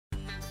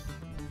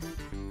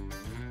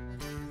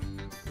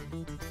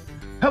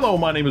Hello,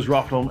 my name is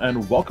Rofnum,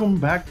 and welcome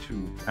back to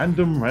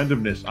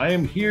Randomness. I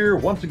am here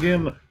once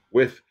again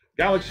with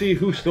Galaxy,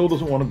 who still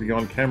doesn't want to be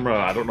on camera.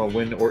 I don't know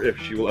when or if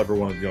she will ever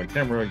want to be on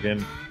camera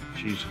again.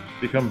 She's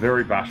become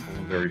very bashful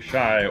and very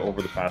shy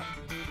over the past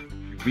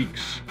few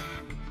weeks.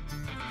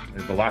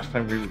 And the last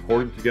time we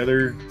recorded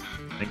together,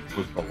 I think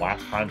was the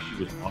last time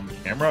she was on the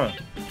camera,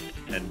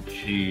 and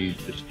she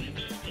just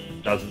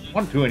doesn't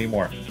want to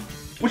anymore.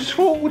 Which is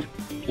cool. Which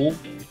is cool.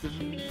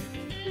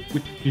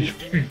 When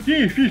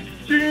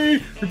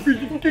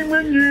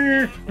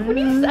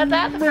you said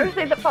that, the first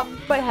thing that popped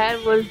into my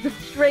head was the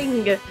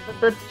string that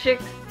the chick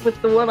with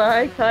the one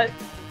eye cut.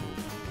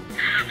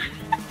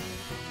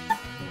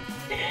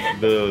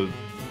 The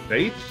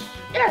baits?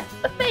 Yes,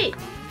 the bait.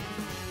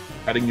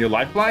 Cutting your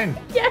lifeline?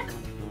 Yes.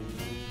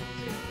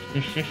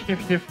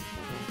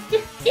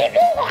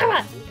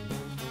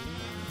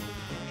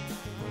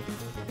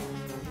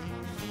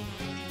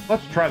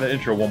 Let's try that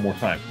intro one more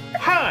time.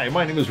 Hi,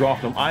 my name is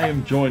Rofnum. I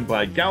am joined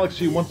by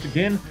Galaxy once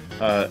again.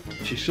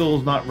 She still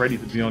is not ready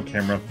to be on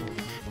camera.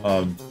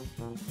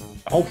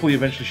 Hopefully,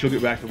 eventually, she'll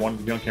get back to wanting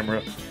to be on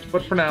camera.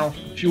 But for now,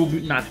 she will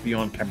not be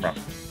on camera.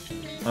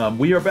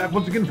 We are back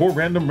once again for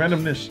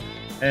Randomness,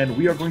 and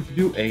we are going to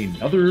do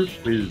another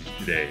quiz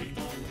today.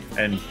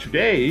 And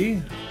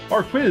today,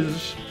 our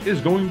quiz is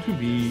going to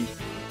be: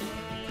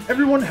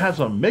 everyone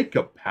has a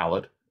makeup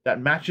palette that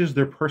matches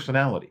their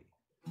personality.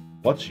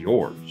 What's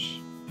yours?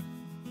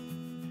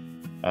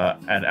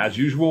 And as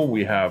usual,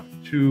 we have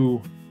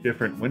two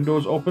different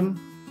windows open.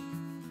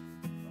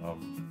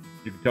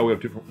 You can tell we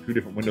have two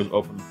different windows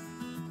open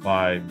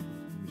by, let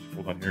me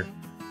scroll down here.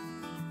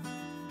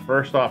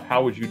 First off,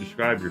 how would you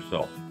describe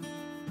yourself?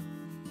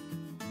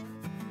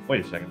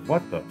 Wait a second,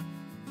 what the?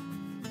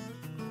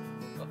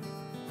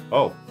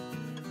 Oh.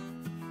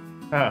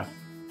 Ah,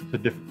 it's a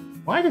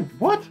different, what?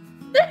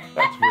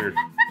 That's weird.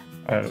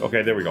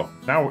 Okay, there we go.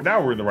 Now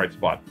we're in the right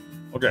spot.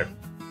 Okay.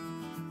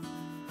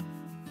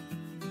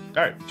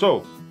 Alright,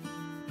 so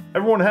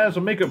everyone has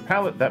a makeup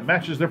palette that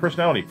matches their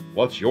personality.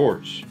 What's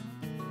yours?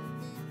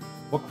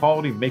 What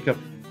qualities make up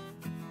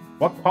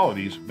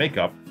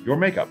your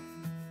makeup?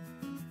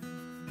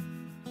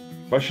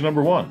 Question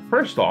number 1.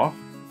 First off,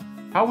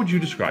 how would you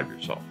describe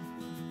yourself?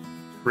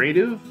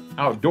 Creative,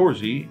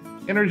 outdoorsy,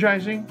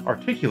 energizing,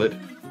 articulate,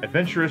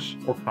 adventurous,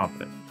 or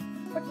confident?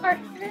 What's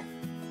articulate?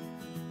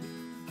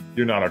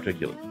 You're not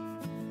articulate.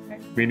 Okay.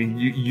 Meaning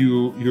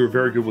you're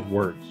very good with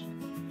words.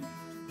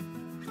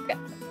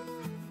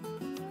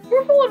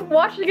 We're full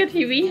watching a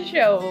TV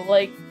show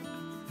like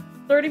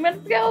 30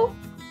 minutes ago.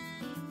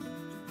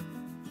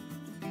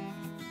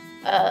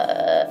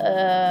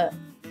 Yeah,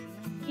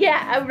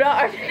 I'm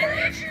not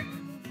articulate.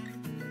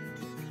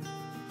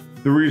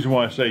 The reason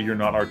why I say you're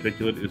not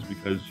articulate is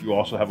because you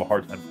also have a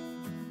hard time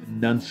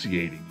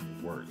enunciating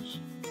your words.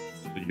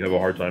 So you have a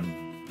hard time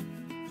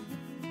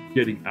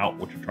getting out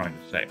what you're trying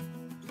to say.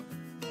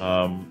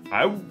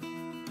 I would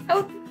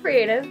be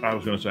creative. I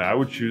was going to say, I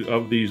would choose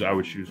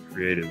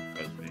creative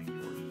as being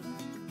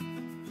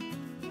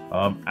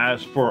yours.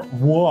 As for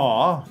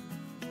moi,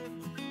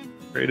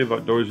 creative,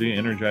 outdoorsy,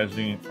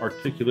 energizing,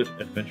 articulate,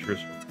 adventurous,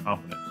 or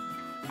confident.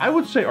 I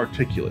would say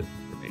articulate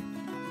for me,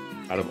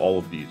 out of all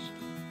of these.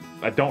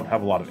 I don't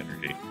have a lot of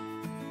energy.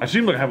 I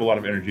seem like I have a lot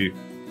of energy,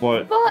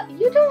 but... But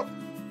you don't...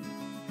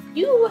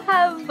 You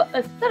have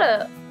a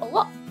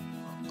lot.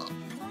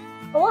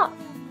 A lot.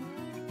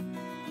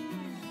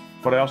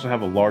 But I also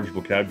have a large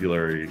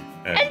vocabulary.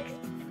 And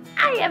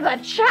I am a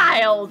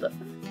child!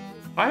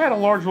 I had a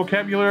large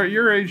vocabulary at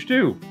your age,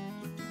 too.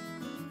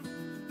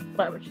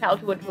 But I'm a child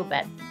who went to a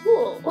bad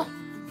school.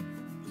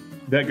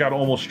 That got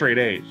almost straight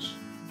A's.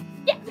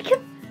 Yeah,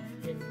 because...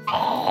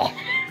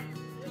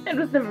 it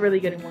was never really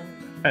good in one.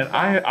 And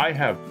I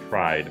have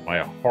tried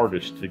my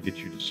hardest to get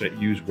you to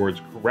use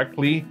words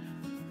correctly,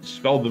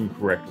 spell them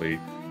correctly,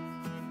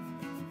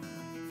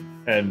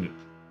 and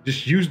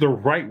just use the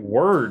right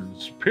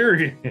words,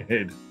 period.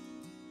 And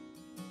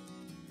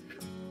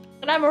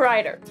I'm a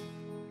writer.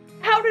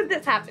 How did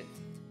this happen?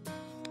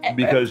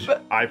 Because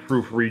I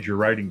proofread your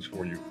writings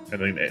for you,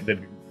 and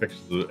then fix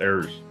the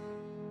errors.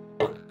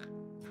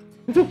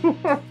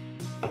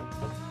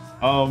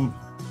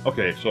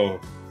 Okay, so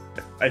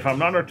if I'm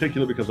not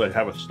articulate because I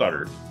have a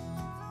stutter,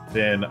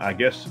 then I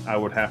guess I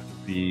would have to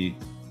be...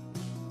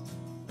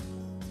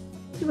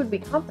 You would be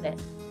confident.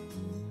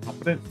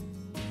 Confident?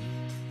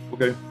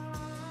 Okay.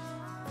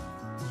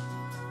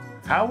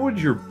 How would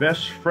your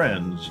best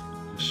friends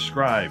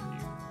describe you?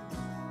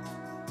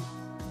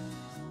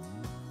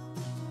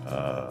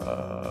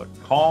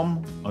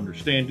 Calm,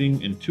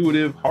 understanding,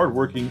 intuitive,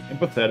 hardworking,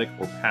 empathetic,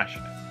 or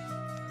passionate?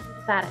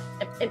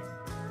 Empathetic.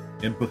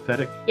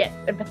 Empathetic? Yes,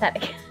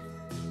 empathetic.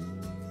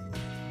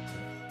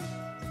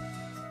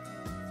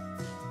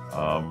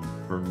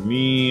 For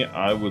me,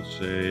 I would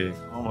say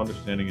calm,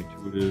 understanding,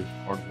 intuitive,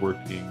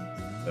 hardworking,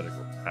 empathetic,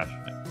 or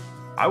passionate.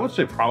 I would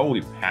say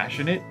probably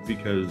passionate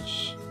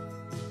because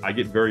I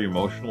get very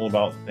emotional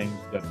about things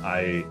that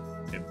I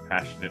am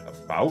passionate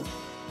about.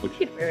 Which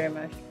get very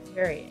emotional.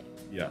 Very.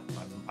 Yeah,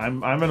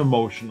 I'm an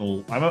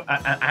emotional.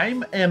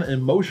 I'm an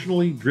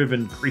emotionally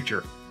driven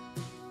creature.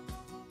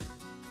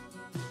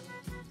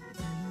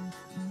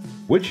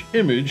 Which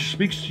image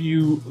speaks to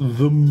you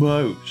the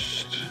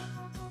most?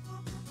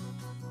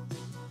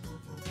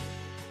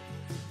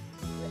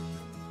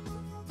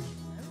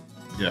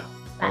 Yeah.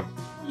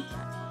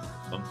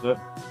 Sunset.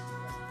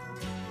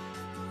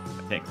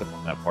 I can't click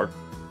on that part.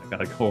 I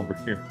gotta go over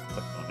here and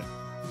click on it.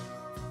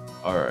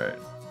 Alright.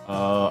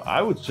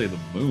 I would say the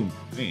moon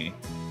for me.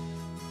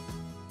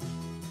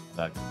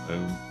 Like the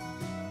moon.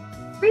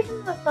 The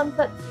reason the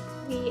sunset speaks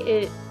to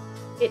me,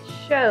 it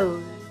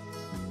shows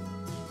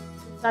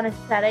the sun is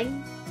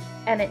setting,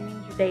 and it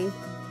means your days.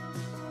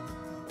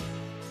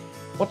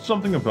 What's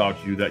something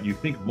about you that you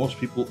think most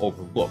people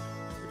overlook?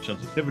 Your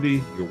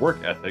sensitivity, your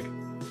work ethic,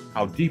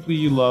 how deeply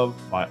you love,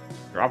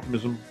 your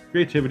optimism,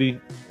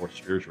 creativity, or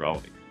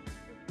spirituality?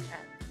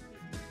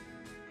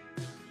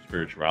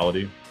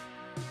 Spirituality.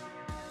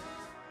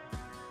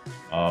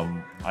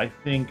 I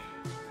think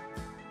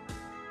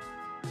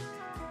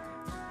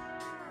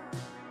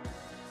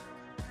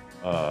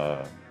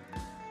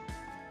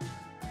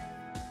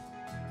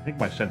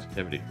my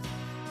sensitivity.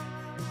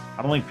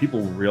 I don't think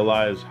people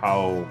realize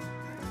how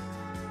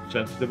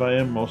sensitive I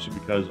am, mostly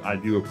because I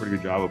do a pretty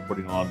good job of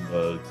putting on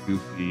the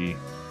goofy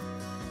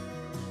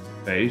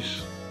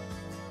face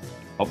in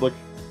public.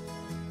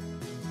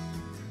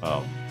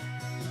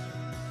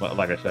 But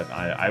like I said,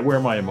 I wear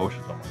my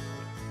emotions on my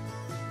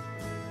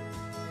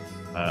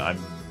sleeve. I'm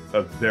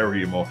a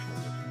very emotional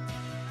person.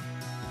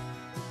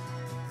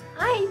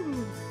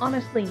 I'm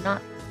honestly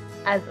not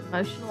as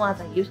emotional as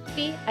I used to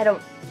be. I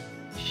don't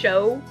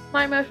show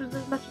my emotions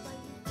as much as I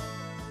used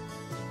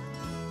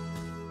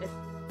to.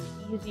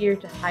 It's easier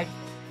to hide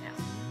things now.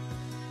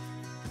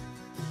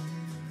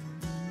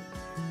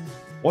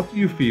 What do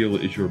you feel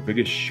is your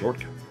biggest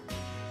shortcoming?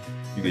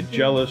 You get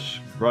jealous,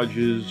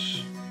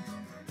 grudges,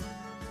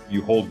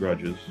 you hold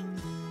grudges,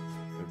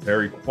 you're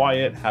very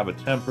quiet, have a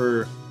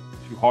temper,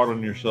 too hard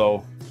on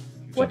yourself.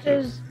 What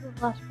is the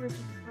last word?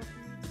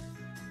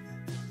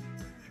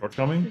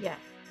 Shortcoming? Yeah.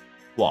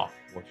 Flaw.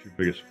 What's your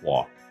biggest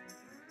flaw?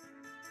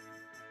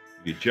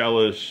 You get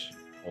jealous,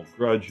 hold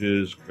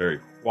grudges, very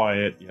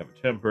quiet, you have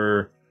a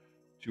temper,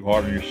 too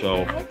hard on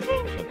yourself. I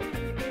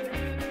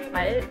think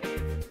quiet.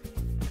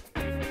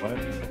 What?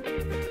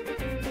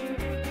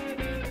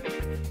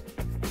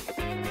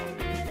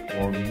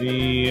 For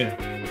me,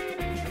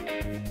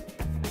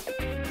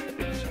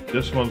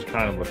 this one's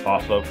kind of a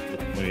toss-up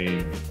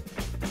between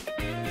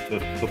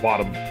the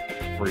bottom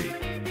three.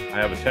 I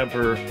have a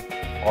temper,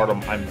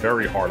 I'm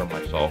very hard on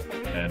myself,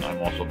 and I'm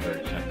also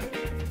very sensitive.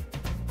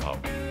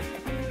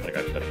 Like I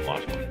said in the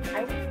last one.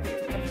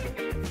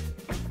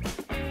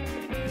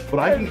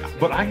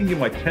 But I can get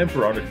my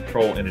temper under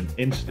control in an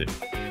instant.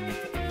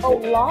 A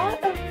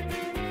lot of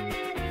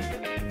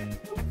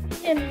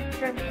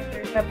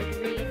grandmothers have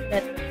agreed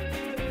that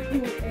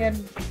you and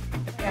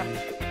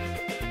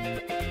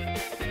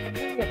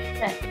very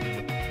upset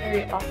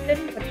very often,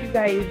 but you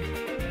guys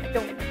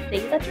don't say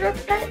that you're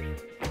upset.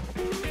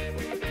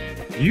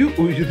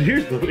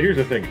 Here's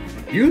the thing.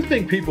 You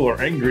think people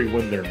are angry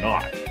when they're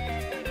not.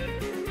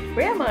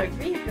 Grandma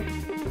agrees with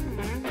you.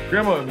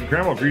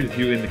 Grandma agrees with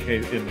you in the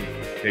case of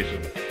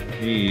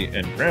me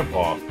and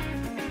Grandpa,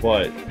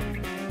 but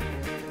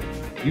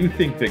you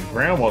think that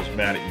Grandma's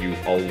mad at you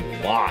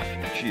a lot.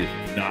 She is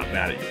not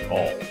mad at you at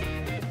all.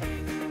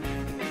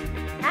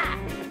 Ah.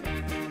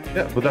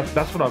 Yeah, but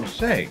that's what I'm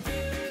saying.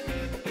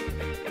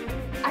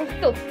 I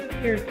still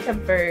think your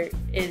temper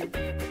is.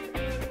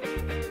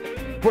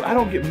 But I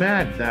don't get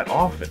mad that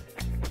often.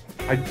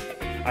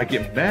 I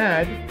get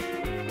mad,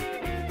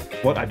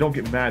 but I don't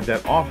get mad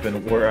that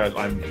often, whereas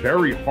I'm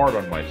very hard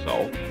on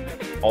myself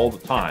all the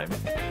time,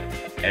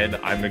 and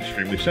I'm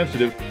extremely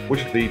sensitive,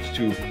 which leads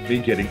to me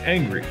getting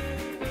angry,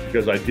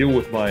 because I deal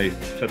with my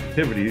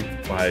sensitivity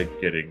by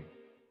getting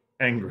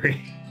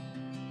angry.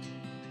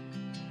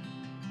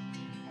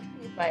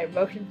 With my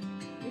emotions,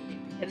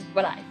 because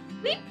when I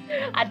sleep,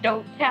 I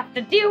don't have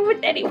to deal with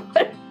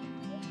anyone.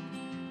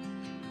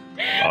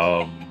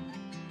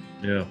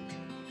 Yeah.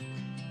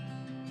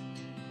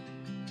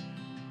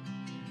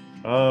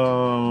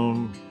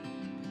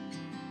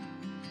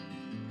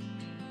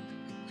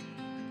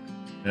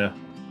 Yeah,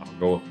 I'll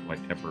go with my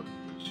temper.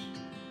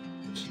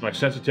 My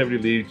sensitivity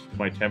leads to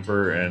my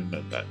temper, and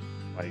that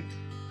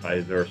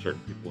there are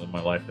certain people in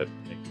my life that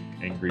make me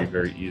angry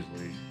very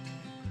easily.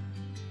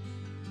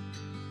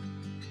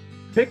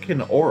 Pick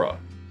an aura.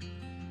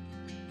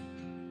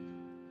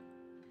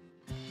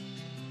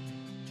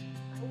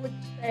 I would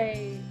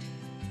say.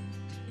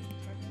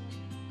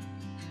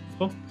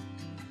 Huh?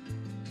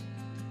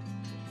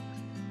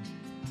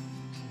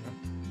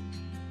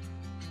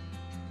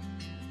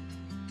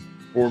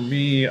 For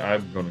me,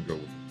 I'm going to go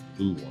with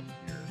the blue one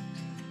here.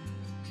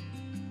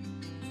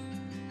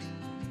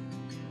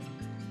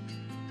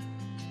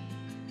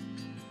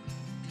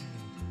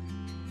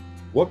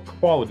 What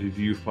quality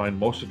do you find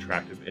most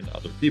attractive in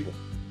other people?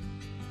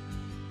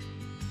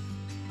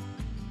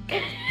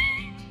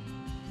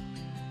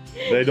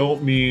 They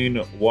don't mean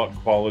what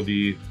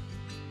quality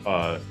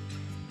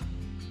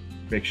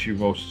makes you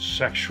most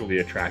sexually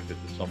attracted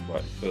to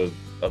somebody, to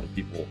other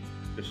people.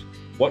 Just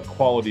what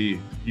quality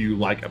do you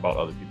like about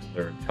other people?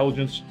 Their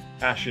intelligence,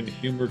 passion,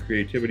 humor,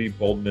 creativity,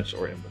 boldness,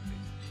 or empathy.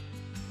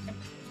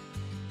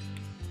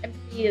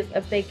 Empathy is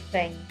a big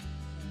thing.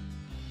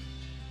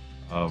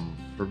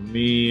 For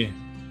me,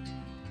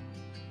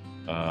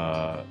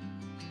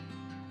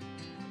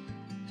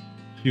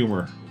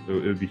 humor. It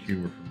would be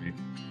humor for me.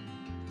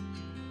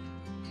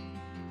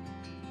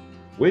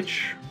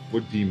 Which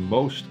would be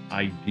most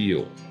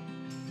ideal?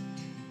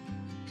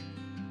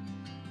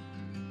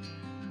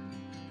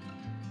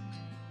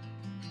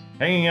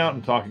 Hanging out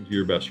and talking to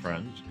your best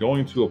friends,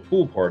 going to a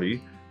pool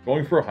party,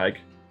 going for a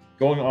hike,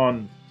 going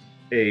on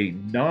a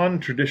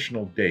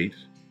non-traditional date,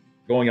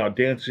 going out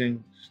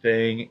dancing,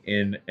 staying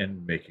in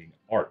and making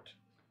art.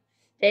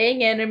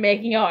 Staying in and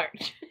making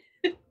art.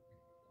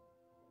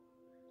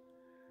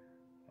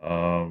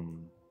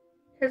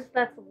 Because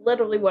that's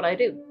literally what I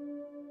do.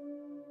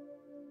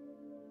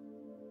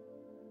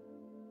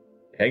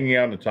 Hanging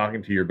out and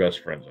talking to your best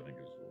friends, I think,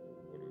 is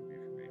what it would be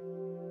for me.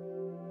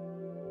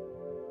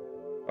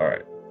 All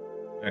right.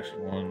 Next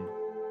one.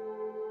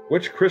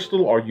 Which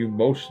crystal are you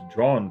most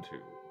drawn to?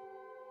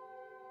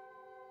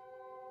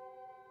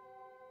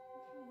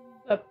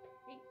 The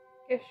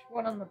pinkish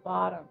one on the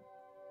bottom.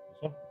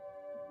 This one?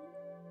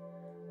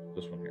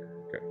 This one here.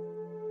 Okay.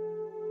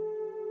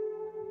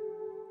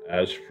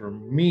 As for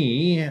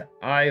me,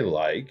 I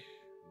like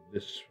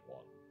this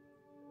one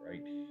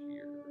right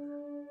here.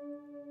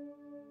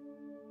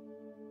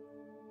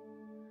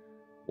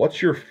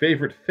 What's your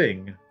favorite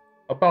thing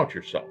about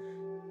yourself?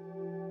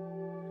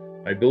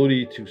 My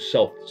ability to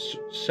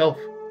self-soothe,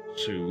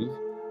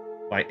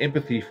 my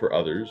empathy for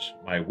others,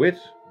 my wit,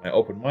 my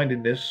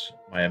open-mindedness,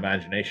 my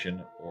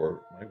imagination,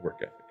 or my work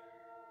ethic.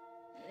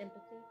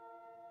 Empathy?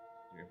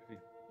 Your empathy?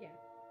 Yeah.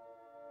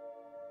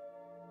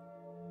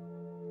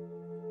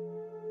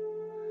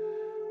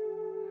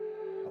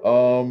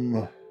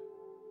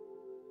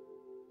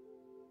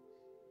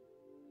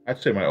 I'd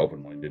say my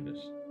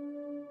open-mindedness.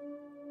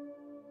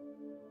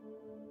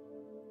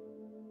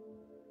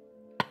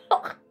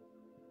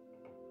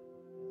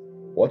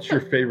 What's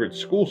your favorite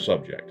school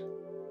subject?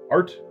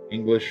 Art,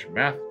 English,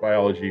 math,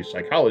 biology,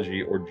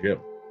 psychology, or gym?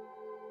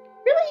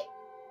 Really?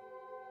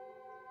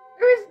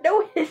 There is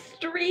no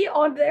history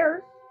on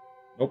there?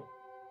 Nope.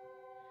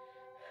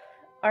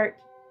 Art.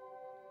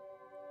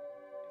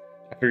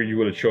 I figured you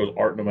would have chose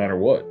art no matter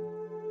what.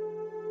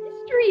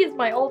 History is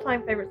my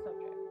all-time favorite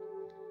subject.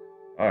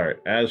 Alright,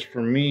 as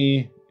for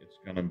me, it's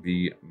gonna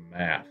be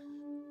math.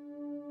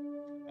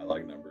 I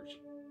like numbers.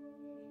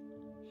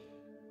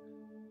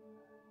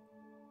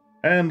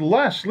 And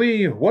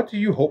lastly, what do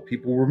you hope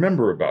people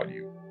remember about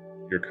you?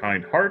 Your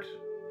kind heart,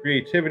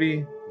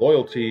 creativity,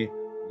 loyalty,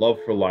 love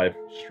for life,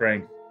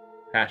 strength,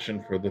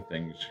 passion for the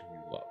things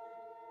you love.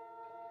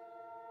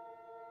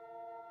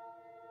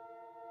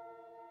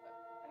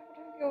 I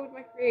would go with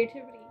my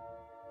creativity.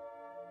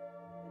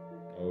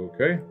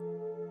 Okay.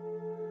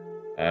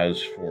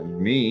 As for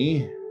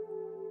me,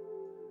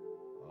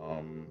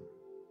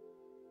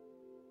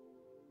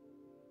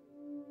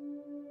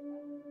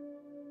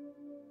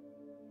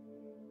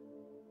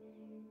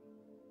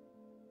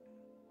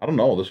 I don't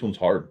know. This one's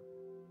hard.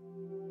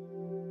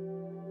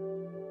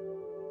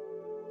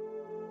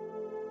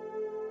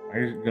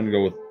 I'm going to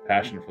go with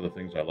passion for the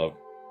things I love.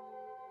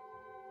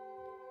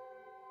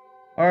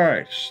 All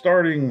right,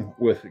 starting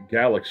with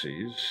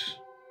galaxies.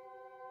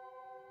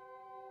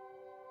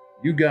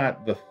 You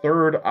got the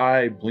third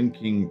eye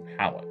blinking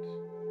palette.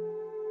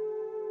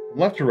 From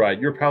left to right,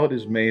 your palette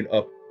is made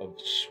up of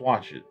the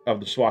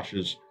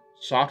swatches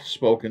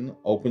soft-spoken,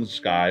 open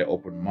sky,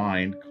 open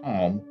mind,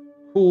 calm,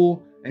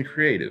 cool, and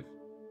creative.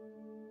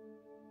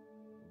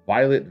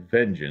 Violet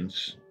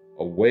vengeance,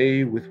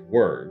 away with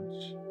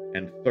words,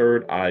 and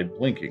third eye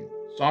blinking,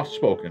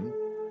 soft-spoken.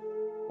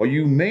 While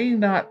you may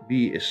not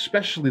be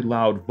especially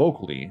loud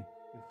vocally,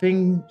 the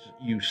things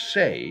you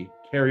say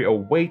carry a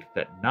weight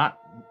that not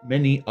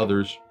many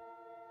others'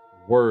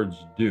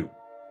 words do.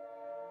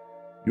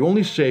 You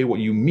only say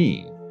what you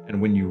mean,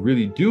 and when you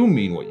really do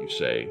mean what you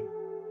say,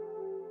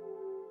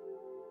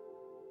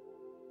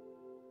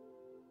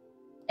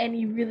 And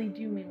you really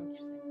do mean what you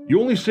say. you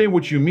only say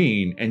what you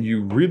mean, and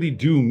you really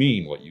do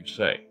mean what you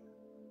say.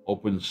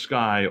 Open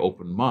sky,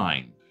 open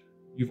mind.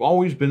 You've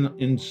always been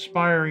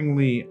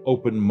inspiringly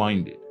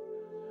open-minded,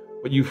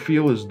 but you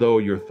feel as though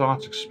your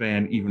thoughts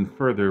expand even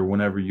further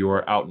whenever you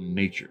are out in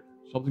nature.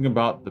 Something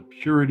about the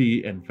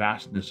purity and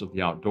vastness of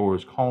the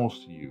outdoors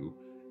calls to you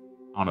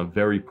on a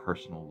very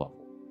personal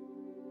level.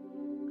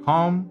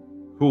 Calm,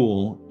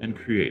 cool, and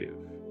creative.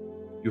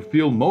 You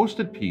feel most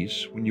at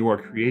peace when you are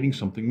creating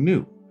something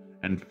new,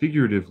 and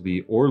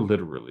figuratively or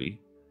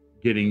literally,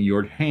 getting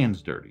your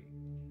hands dirty.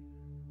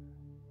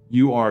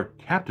 You are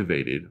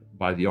captivated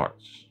by the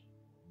arts.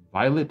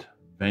 Violet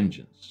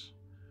vengeance.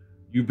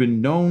 You've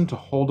been known to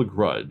hold a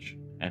grudge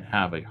and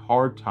have a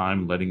hard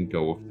time letting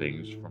go of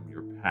things from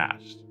your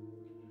past.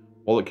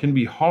 While it can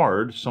be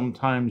hard,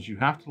 sometimes you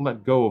have to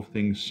let go of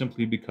things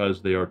simply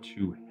because they are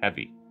too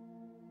heavy.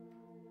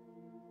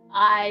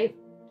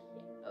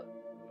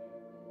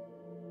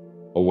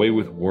 Away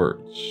with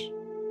words.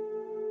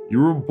 You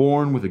were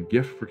born with a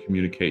gift for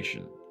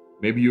communication.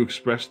 Maybe you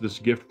express this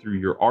gift through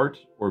your art,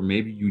 or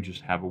maybe you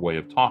just have a way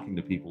of talking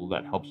to people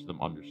that helps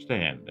them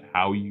understand.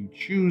 How you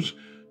choose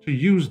to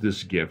use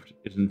this gift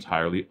is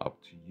entirely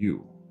up to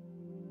you.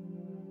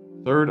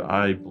 Third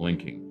eye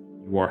blinking.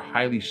 You are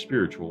highly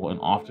spiritual and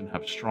often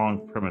have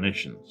strong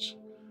premonitions.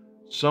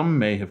 Some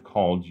may have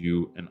called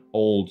you an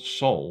old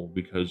soul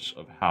because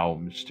of how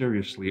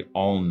mysteriously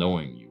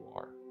all-knowing you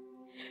are.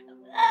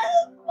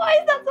 Why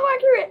is that so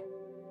accurate?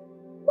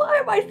 Why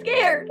am I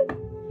scared?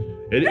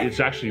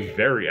 It's actually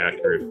very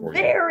accurate for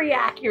you. Very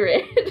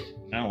accurate.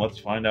 Now let's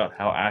find out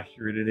how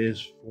accurate it is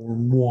for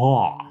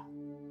moi.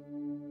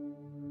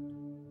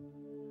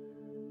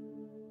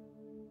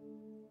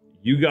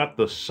 You got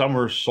the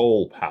Summer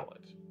Soul palette.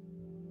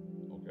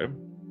 Okay.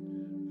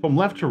 From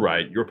left to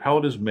right, your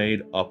palette is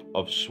made up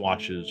of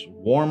swatches: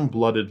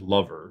 Warm-Blooded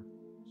Lover,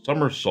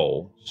 Summer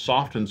Soul,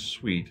 Soft and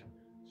Sweet,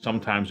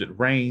 Sometimes It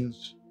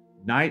Rains,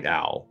 Night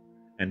Owl,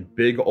 and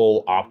Big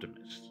Ol'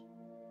 Optimist.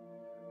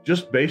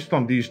 Just based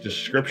on these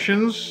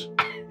descriptions,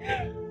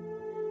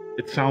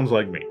 it sounds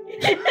like me.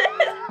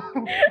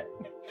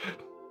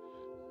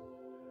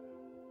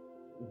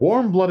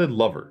 Warm-Blooded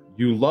Lover.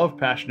 You love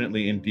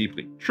passionately and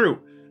deeply.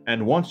 True.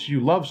 And once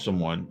you love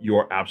someone, you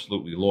are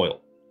absolutely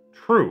loyal.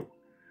 True.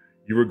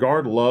 You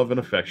regard love and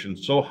affection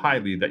so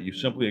highly that you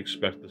simply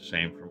expect the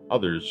same from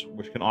others,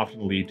 which can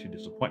often lead to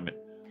disappointment.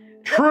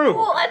 True!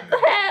 What the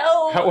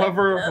hell?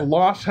 However,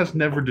 loss has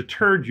never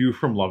deterred you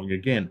from loving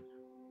again.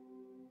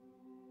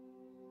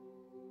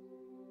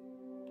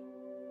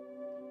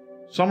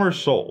 Summer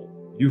Soul.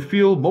 You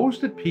feel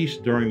most at peace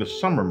during the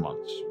summer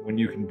months, when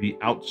you can be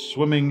out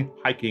swimming,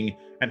 hiking,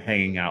 and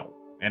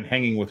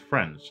hanging with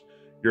friends.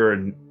 You're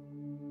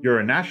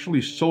a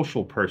naturally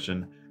social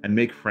person and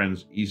make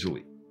friends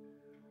easily.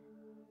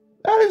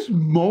 That is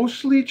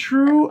mostly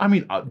true. I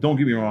mean, don't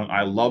get me wrong,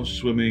 I love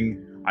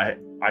swimming.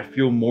 I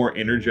feel more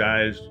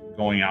energized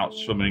going out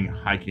swimming,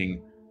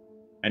 hiking,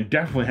 and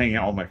definitely hanging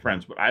out with my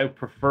friends, but I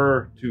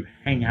prefer to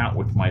hang out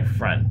with my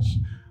friends.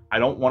 I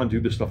don't want to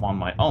do this stuff on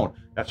my own.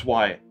 That's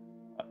why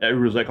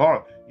everyone's like,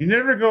 oh, you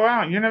never go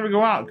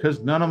out,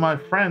 because none of my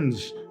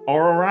friends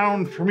are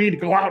around for me to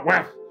go out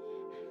with.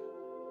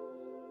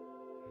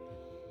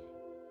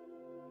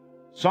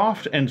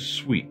 Soft and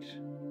sweet.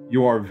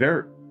 You are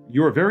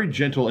very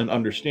gentle and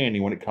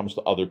understanding when it comes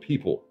to other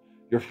people.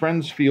 Your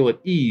friends feel at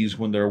ease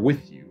when they're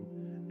with you,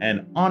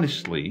 and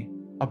honestly,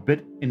 a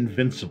bit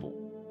invincible.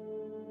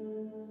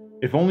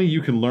 If only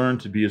you can learn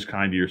to be as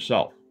kind to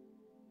yourself.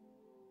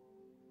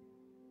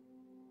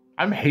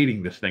 I'm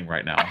hating this thing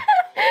right now.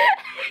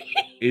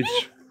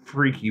 It's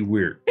freaky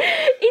weird.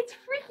 It's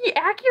freaky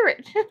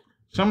accurate.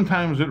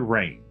 Sometimes it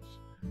rains.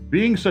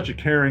 Being such a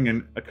caring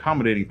and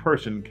accommodating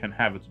person can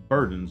have its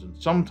burdens, and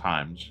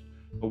sometimes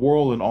the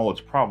world and all its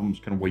problems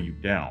can weigh you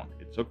down.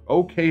 It's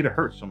okay to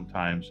hurt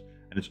sometimes,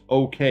 and it's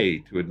okay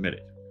to admit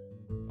it.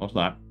 No, it's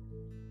not.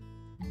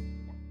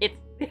 It's...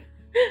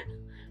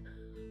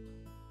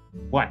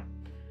 What?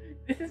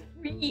 This is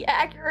freaky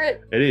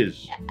accurate. It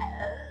is.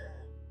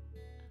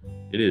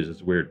 It is.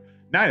 It's weird.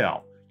 Night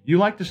Owl. You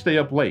like to stay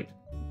up late.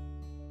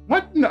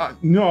 What?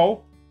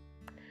 No.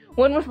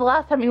 When was the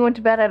last time you went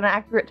to bed at an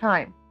accurate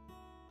time?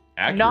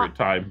 Accurate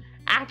time.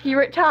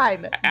 Accurate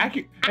time.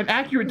 An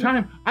accurate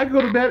time. I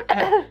go to bed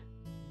at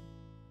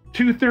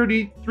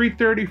 2:30,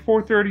 3:30,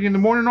 4:30 in the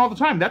morning all the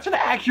time. That's an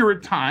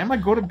accurate time. I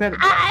go to bed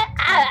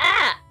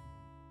at...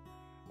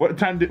 What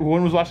time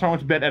when was the last time I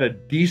went to bed at a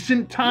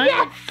decent time?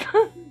 Yes!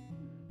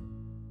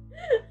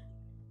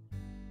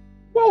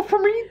 Well, for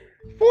me,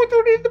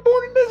 4:30 in the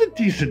morning is a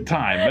decent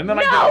time. And then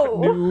I get up at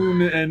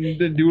noon and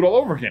then do it all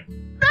over again.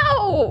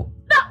 No!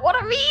 Not what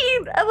I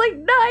mean! I'm like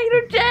 9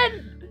 or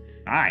 10.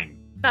 9?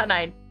 Not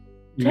 9.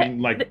 You mean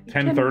like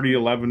 10:30,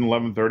 11,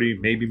 11:30,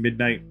 maybe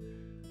midnight?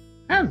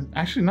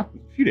 Actually, not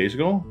a few days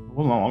ago. It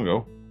wasn't that long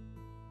ago.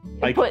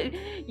 Like, but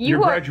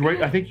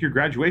I think your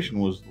graduation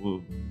was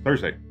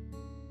Thursday.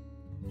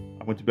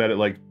 I went to bed at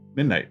like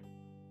midnight.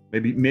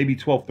 Maybe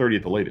 12:30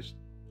 at the latest.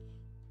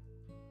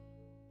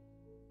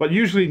 But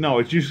usually, no,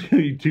 it's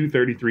usually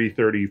 2:30,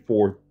 3:30,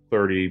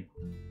 4:30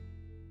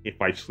 if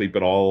I sleep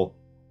at all.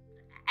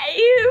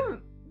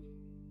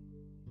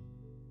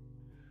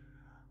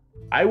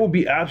 I will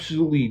be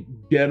absolutely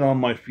dead on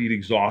my feet,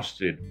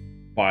 exhausted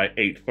by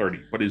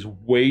 8:30, but it's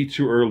way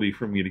too early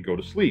for me to go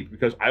to sleep,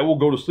 because I will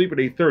go to sleep at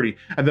 8:30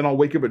 and then I'll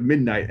wake up at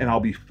midnight and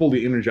I'll be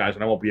fully energized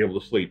and I won't be able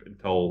to sleep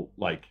until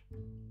like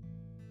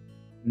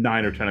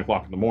 9 or 10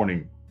 o'clock in the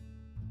morning,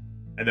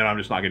 and then I'm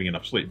just not getting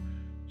enough sleep.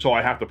 So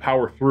I have to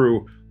power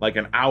through like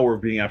an hour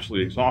of being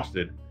absolutely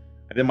exhausted,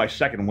 and then my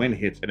second wind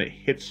hits and it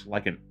hits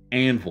like an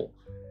anvil.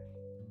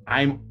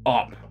 I'm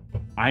up.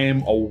 I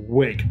am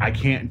awake. I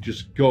can't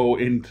just go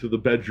into the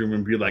bedroom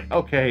and be like,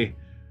 okay,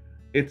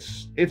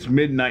 it's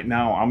midnight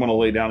now, I'm gonna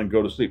lay down and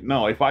go to sleep.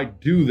 No, if I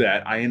do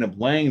that, I end up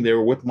laying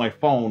there with my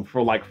phone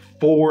for like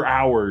 4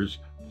 hours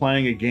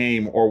playing a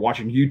game or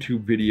watching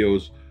YouTube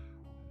videos,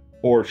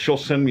 or she'll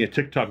send me a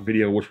TikTok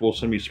video which will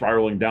send me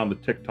spiraling down the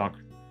TikTok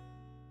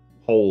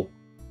hole.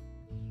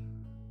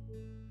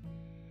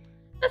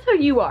 That's how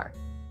you are.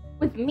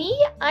 With me,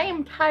 I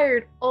am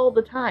tired all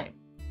the time.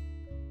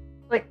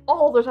 Like,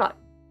 all the time.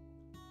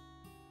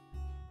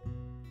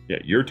 Yeah,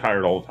 you're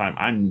tired all the time.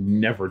 I'm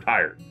never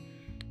tired.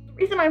 The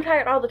reason I'm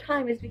tired all the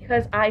time is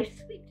because I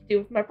sleep to deal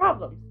with my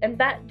problems, and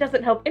that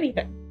doesn't help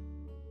anything.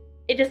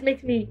 It just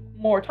makes me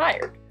more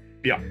tired.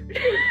 Yeah.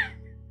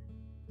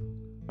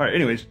 Alright,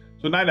 anyways,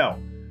 so night owl.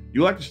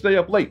 You like to stay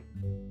up late.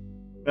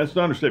 That's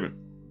the understatement.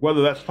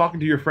 Whether that's talking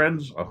to your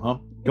friends,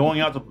 going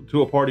out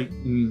to a party,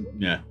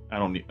 yeah, I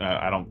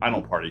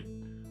don't party.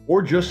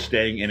 Or just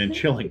staying in and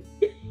chilling.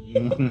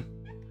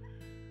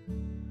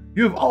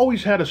 You have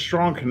always had a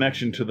strong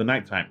connection to the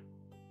nighttime.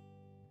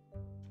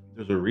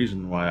 There's a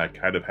reason why I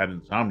kind of had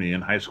insomnia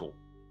in high school.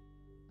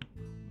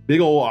 Big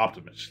ol'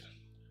 optimist.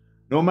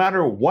 No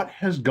matter what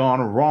has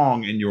gone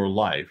wrong in your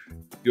life,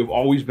 you have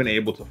always been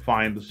able to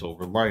find the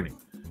silver lining.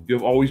 You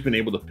have always been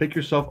able to pick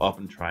yourself up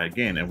and try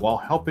again, and while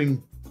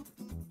helping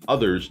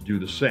others do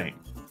the same.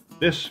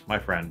 This, my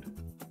friend,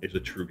 is a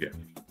true gift.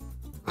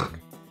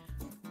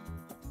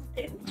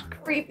 It's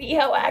creepy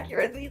how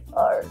accurate these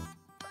are.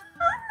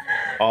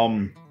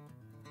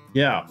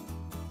 Yeah.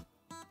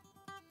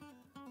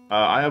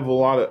 I have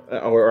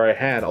I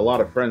had a lot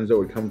of friends that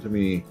would come to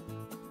me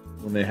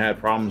when they had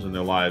problems in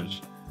their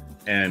lives,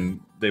 and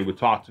they would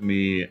talk to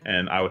me,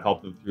 and I would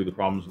help them through the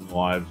problems in their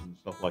lives and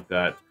stuff like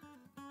that.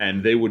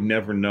 And they would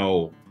never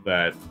know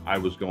that I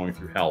was going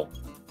through hell.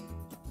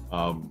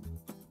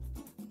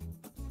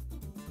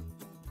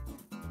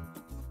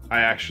 I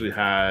actually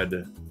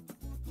had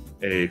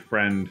a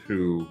friend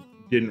who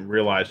didn't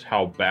realize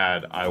how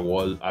bad I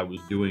was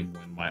doing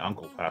when my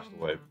uncle passed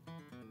away.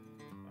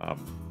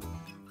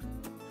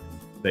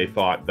 They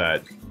thought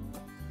that,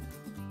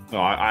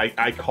 no,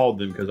 I called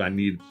them because I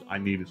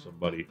needed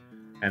somebody,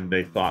 and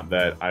they thought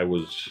that I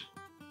was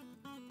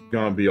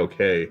gonna be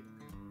okay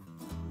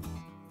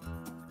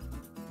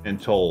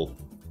until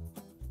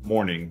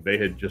morning. They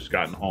had just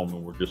gotten home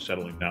and were just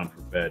settling down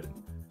for bed,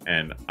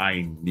 and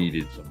I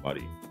needed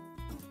somebody.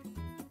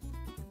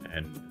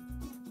 And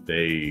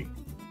they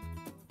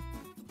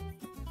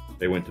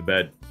went to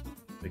bed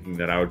thinking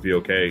that I would be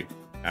okay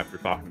after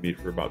talking to me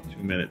for about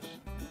 2 minutes.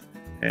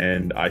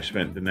 And I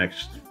spent the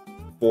next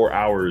 4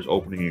 hours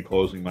opening and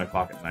closing my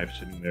pocket knife,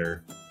 sitting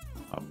there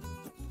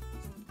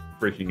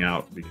freaking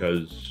out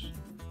because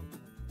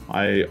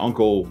my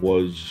uncle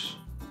was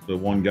the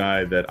one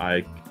guy that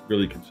I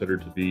really considered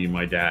to be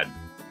my dad,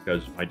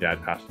 because my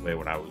dad passed away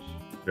when I was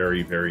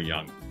very, very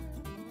young.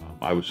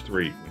 I was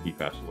 3 when he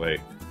passed away.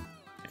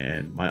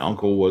 And my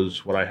uncle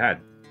was what I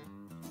had.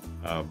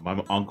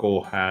 My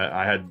uncle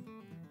have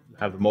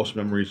the most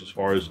memories as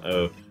far as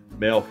a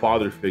male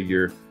father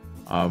figure.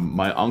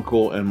 My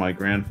uncle and my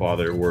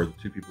grandfather were the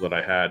 2 people that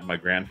I had. My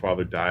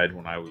grandfather died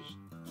when I was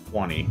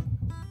 20,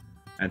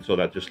 and so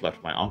that just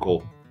left my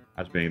uncle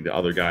as being the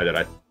other guy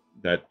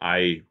that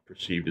I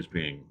perceived as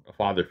being a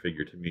father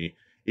figure to me.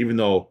 Even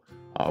though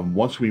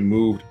once we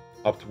moved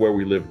up to where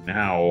we live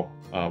now,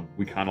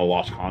 we kind of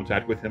lost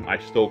contact with him. I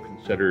still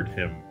considered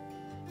him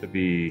to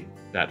be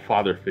that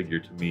father figure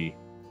to me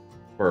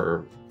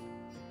for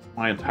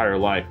my entire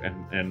life,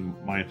 and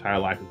my entire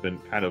life has been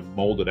kind of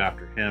molded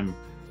after him,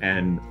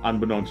 and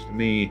unbeknownst to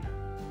me,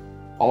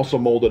 also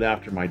molded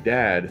after my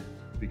dad,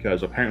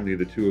 because apparently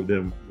the 2 of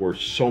them were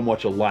so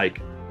much alike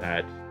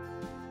that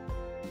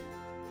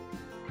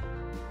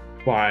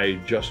by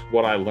just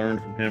what I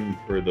learned from him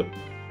for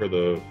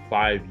the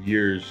 5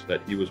 years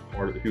that he was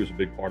a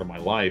big part of my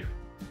life,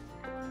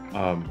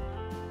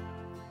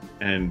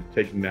 and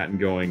taking that and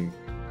going,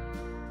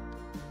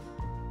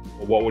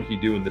 well, what would he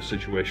do in this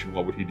situation?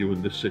 What would he do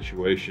in this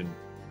situation?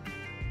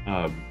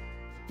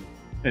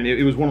 And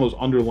it was one of those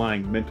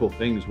underlying mental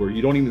things where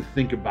you don't even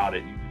think about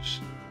it.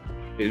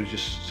 It was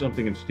just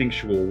something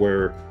instinctual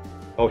where,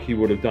 oh, he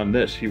would have done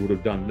this, he would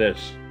have done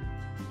this.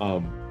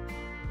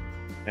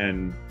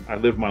 And I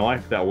lived my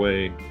life that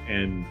way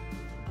and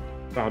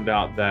found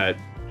out that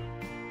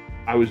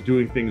I was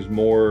doing things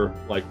more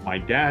like my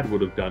dad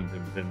would have done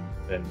them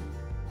than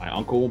my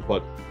uncle,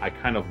 but I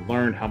kind of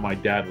learned how my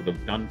dad would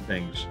have done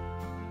things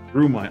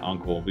through my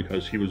uncle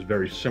because he was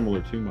very similar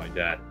to my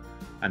dad.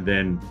 And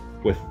then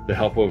with the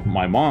help of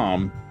my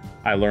mom,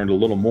 I learned a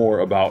little more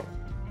about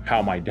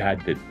how my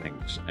dad did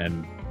things.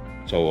 And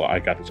so I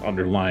got this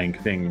underlying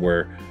thing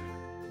where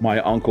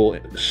my uncle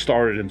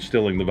started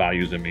instilling the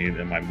values in me,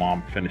 and my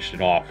mom finished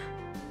it off,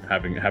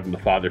 having the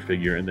father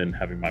figure, and then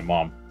having my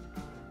mom.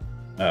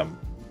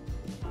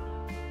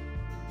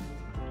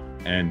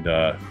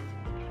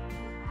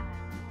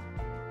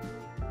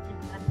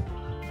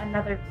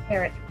 Another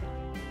parent.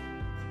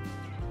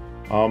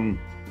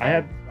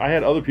 I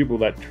had other people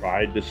that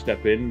tried to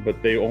step in,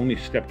 but they only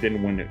stepped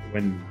in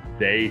when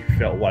they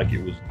felt like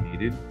it was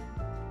needed.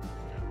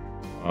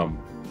 Yeah,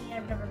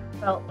 never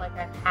felt like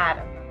I had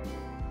a mother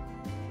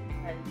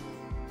because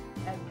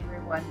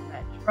everyone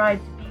that tried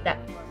to be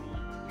that for me.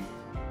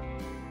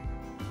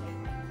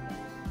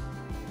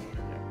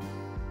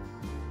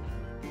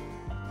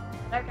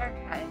 Dark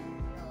times,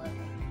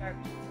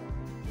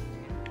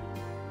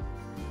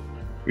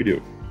 We do.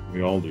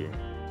 We all do.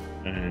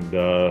 And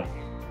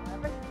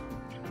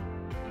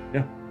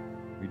yeah,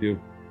 we do.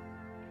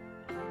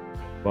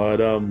 But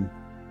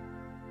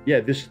yeah,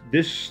 this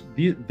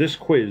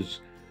quiz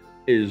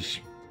is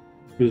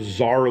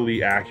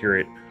bizarrely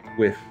accurate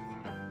with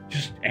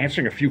just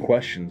answering a few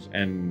questions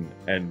and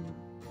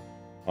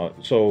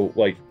so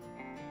like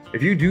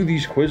if you do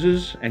these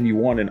quizzes and you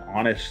want an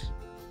honest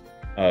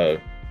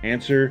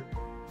answer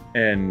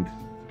and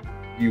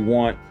you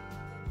want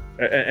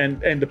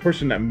and the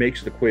person that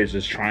makes the quiz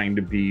is trying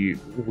to be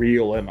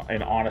real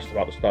and honest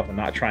about the stuff and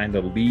not trying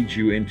to lead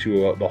you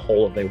into the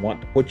hole that they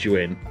want to put you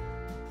in,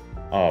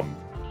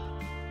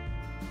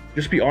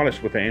 just be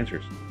honest with the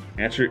answers.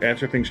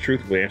 Answer things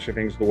truthfully. Answer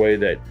things the way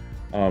that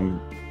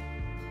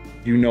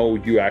you know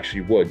you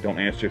actually would. Don't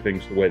answer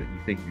things the way that you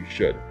think you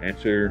should.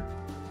 Answer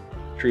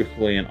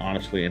truthfully and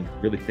honestly, and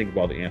really think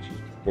about the answers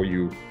before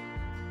you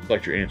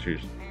select your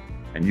answers,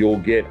 and you'll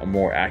get a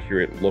more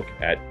accurate look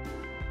at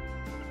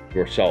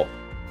yourself.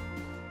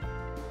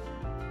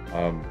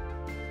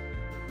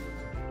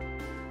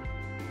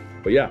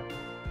 But yeah,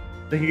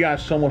 thank you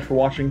guys so much for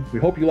watching. We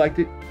hope you liked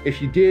it.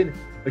 If you did,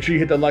 make sure you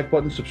hit that like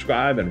button,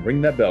 subscribe, and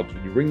ring that bell. Because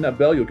when you ring that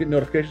bell, you'll get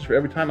notifications for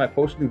every time I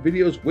post new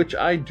videos, which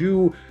I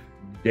do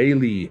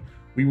daily.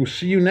 We will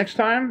see you next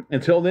time.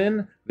 Until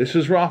then, this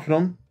is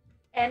Randomness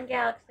and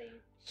Galaxy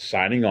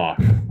signing off.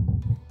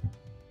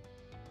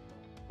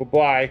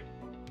 Bye-bye.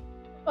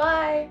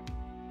 Bye.